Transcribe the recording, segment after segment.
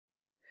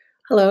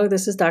Hello,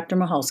 this is Dr.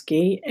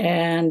 Michalski,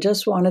 and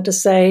just wanted to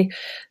say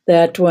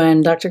that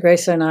when Dr.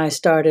 Grace and I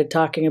started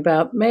talking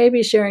about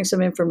maybe sharing some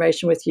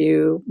information with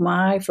you,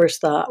 my first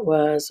thought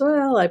was,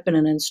 well, I've been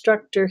an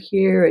instructor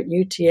here at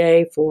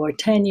UTA for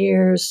 10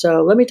 years,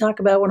 so let me talk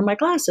about one of my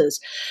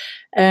classes.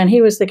 And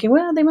he was thinking,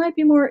 well, they might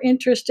be more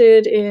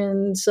interested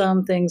in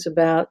some things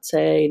about,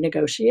 say,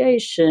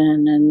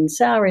 negotiation and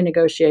salary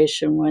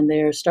negotiation when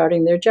they're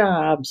starting their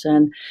jobs.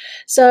 And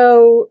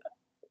so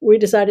we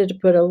decided to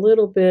put a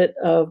little bit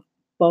of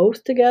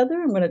both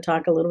together. I'm going to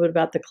talk a little bit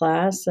about the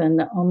class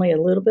and only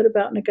a little bit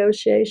about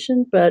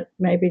negotiation, but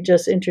maybe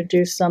just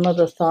introduce some of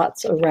the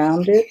thoughts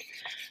around it.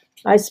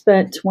 I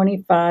spent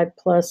 25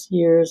 plus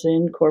years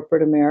in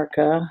corporate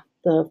America.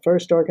 The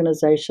first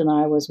organization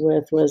I was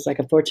with was like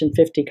a Fortune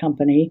 50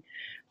 company,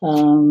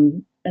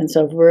 and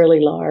so really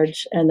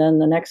large. And then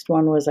the next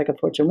one was like a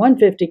Fortune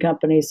 150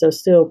 company, so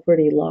still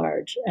pretty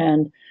large.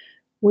 And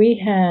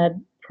we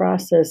had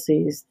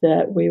processes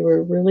that we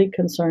were really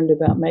concerned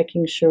about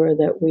making sure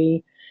that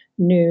we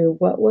knew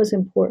what was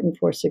important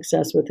for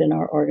success within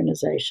our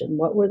organization.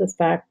 What were the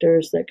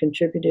factors that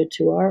contributed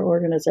to our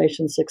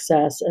organization's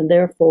success? And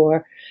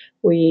therefore,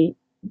 we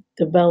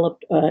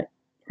developed a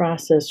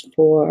process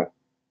for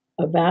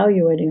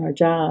evaluating our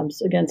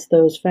jobs against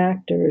those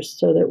factors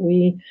so that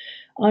we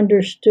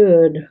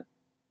understood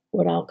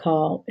what I'll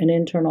call an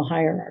internal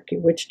hierarchy.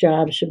 Which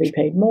jobs should be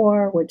paid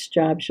more? Which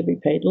jobs should be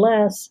paid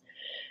less?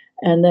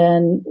 And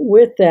then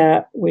with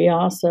that, we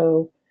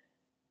also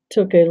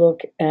took a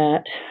look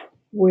at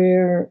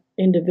where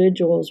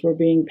individuals were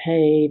being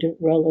paid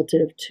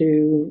relative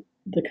to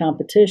the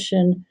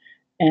competition,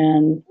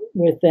 and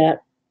with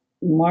that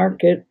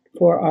market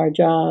for our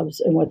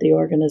jobs and what the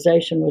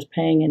organization was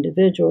paying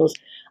individuals.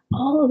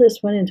 All of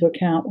this went into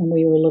account when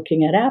we were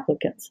looking at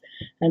applicants.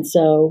 And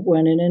so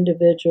when an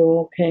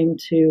individual came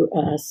to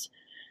us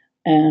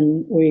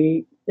and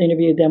we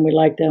interviewed them, we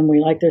liked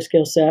their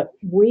skill set,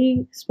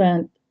 we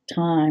spent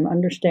time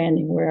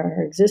understanding where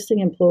our existing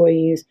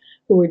employees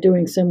who were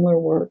doing similar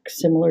work,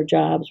 similar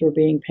jobs were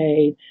being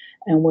paid,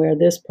 and where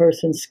this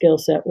person's skill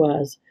set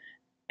was.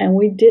 And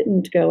we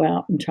didn't go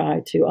out and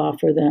try to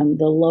offer them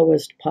the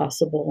lowest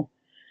possible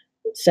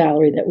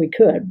salary that we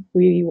could.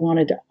 We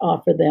wanted to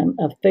offer them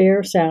a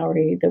fair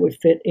salary that would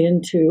fit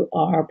into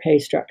our pay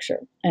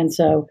structure. And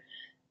so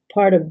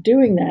part of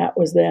doing that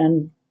was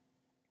then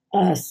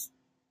us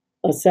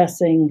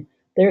assessing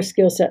their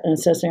skill set and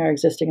assessing our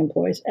existing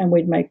employees, and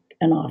we'd make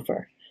an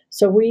offer.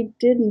 So we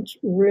didn't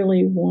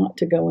really want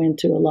to go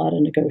into a lot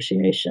of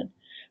negotiation.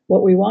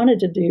 What we wanted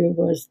to do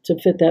was to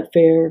fit that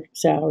fair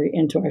salary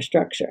into our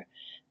structure.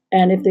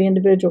 And if the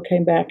individual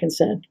came back and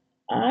said,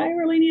 I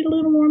really need a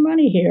little more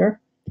money here,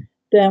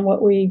 then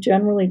what we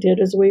generally did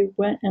is we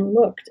went and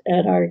looked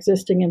at our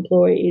existing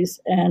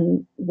employees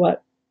and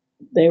what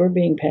they were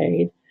being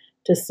paid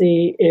to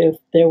see if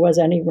there was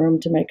any room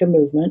to make a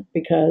movement,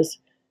 because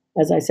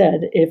as I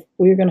said, if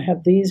we're going to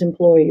have these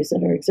employees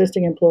that are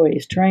existing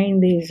employees train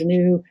these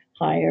new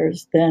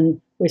hires, then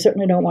we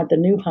certainly don't want the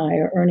new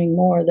hire earning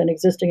more than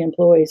existing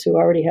employees who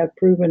already have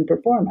proven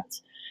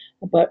performance.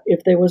 But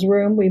if there was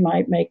room, we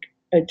might make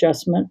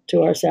adjustment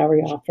to our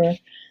salary offer.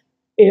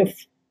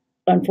 If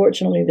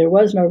unfortunately there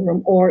was no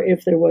room, or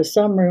if there was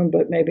some room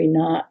but maybe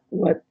not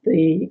what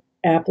the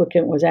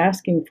applicant was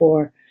asking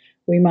for,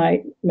 we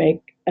might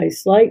make a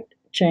slight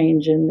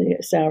change in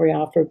the salary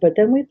offer, but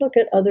then we'd look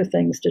at other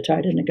things to try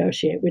to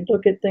negotiate. We'd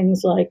look at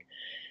things like,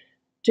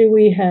 do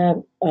we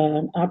have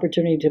an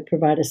opportunity to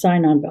provide a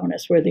sign-on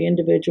bonus where the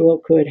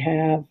individual could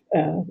have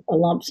a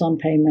lump sum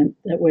payment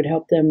that would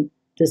help them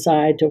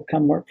decide to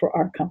come work for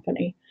our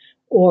company?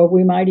 Or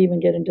we might even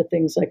get into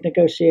things like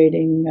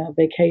negotiating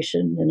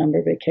vacation, the number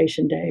of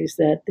vacation days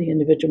that the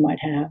individual might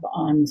have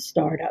on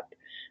startup,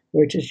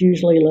 which is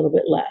usually a little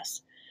bit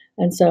less.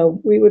 And so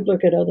we would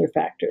look at other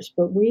factors,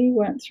 but we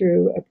went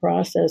through a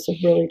process of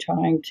really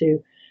trying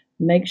to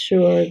make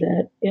sure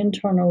that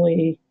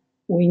internally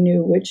we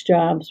knew which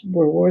jobs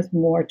were worth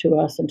more to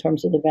us in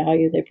terms of the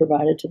value they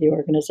provided to the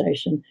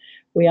organization.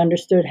 We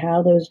understood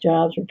how those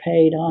jobs were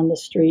paid on the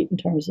street in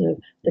terms of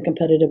the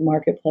competitive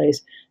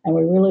marketplace. And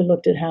we really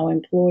looked at how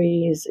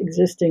employees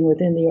existing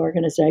within the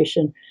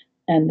organization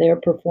and their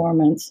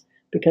performance,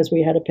 because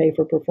we had a pay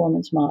for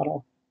performance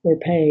model, were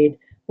paid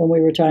when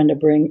we were trying to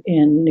bring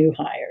in new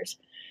hires.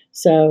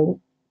 So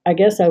I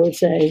guess I would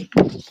say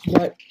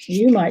what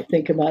you might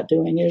think about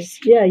doing is,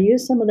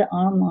 use some of the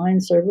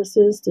online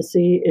services to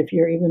see if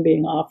you're even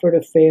being offered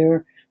a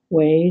fair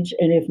wage.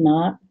 And if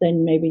not,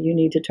 then maybe you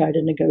need to try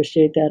to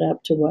negotiate that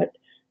up to what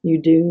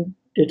you do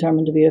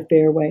determine to be a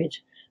fair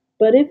wage.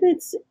 But if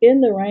it's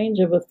in the range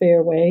of a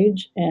fair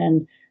wage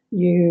and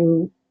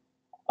you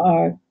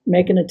are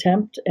make an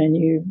attempt and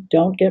you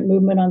don't get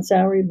movement on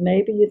salary,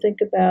 maybe you think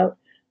about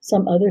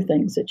some other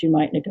things that you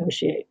might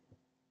negotiate,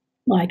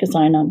 like a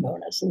sign-on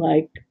bonus,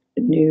 like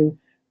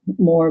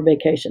more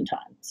vacation time.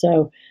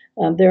 So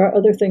there are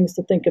other things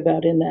to think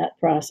about in that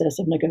process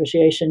of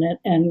negotiation.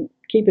 And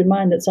keep in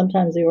mind that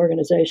sometimes the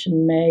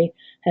organization may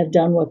have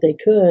done what they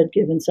could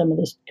given some of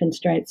the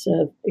constraints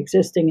of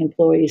existing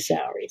employee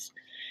salaries.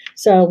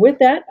 So, with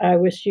that, I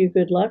wish you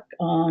good luck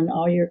on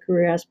all your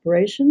career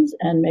aspirations,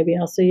 and maybe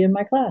I'll see you in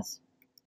my class.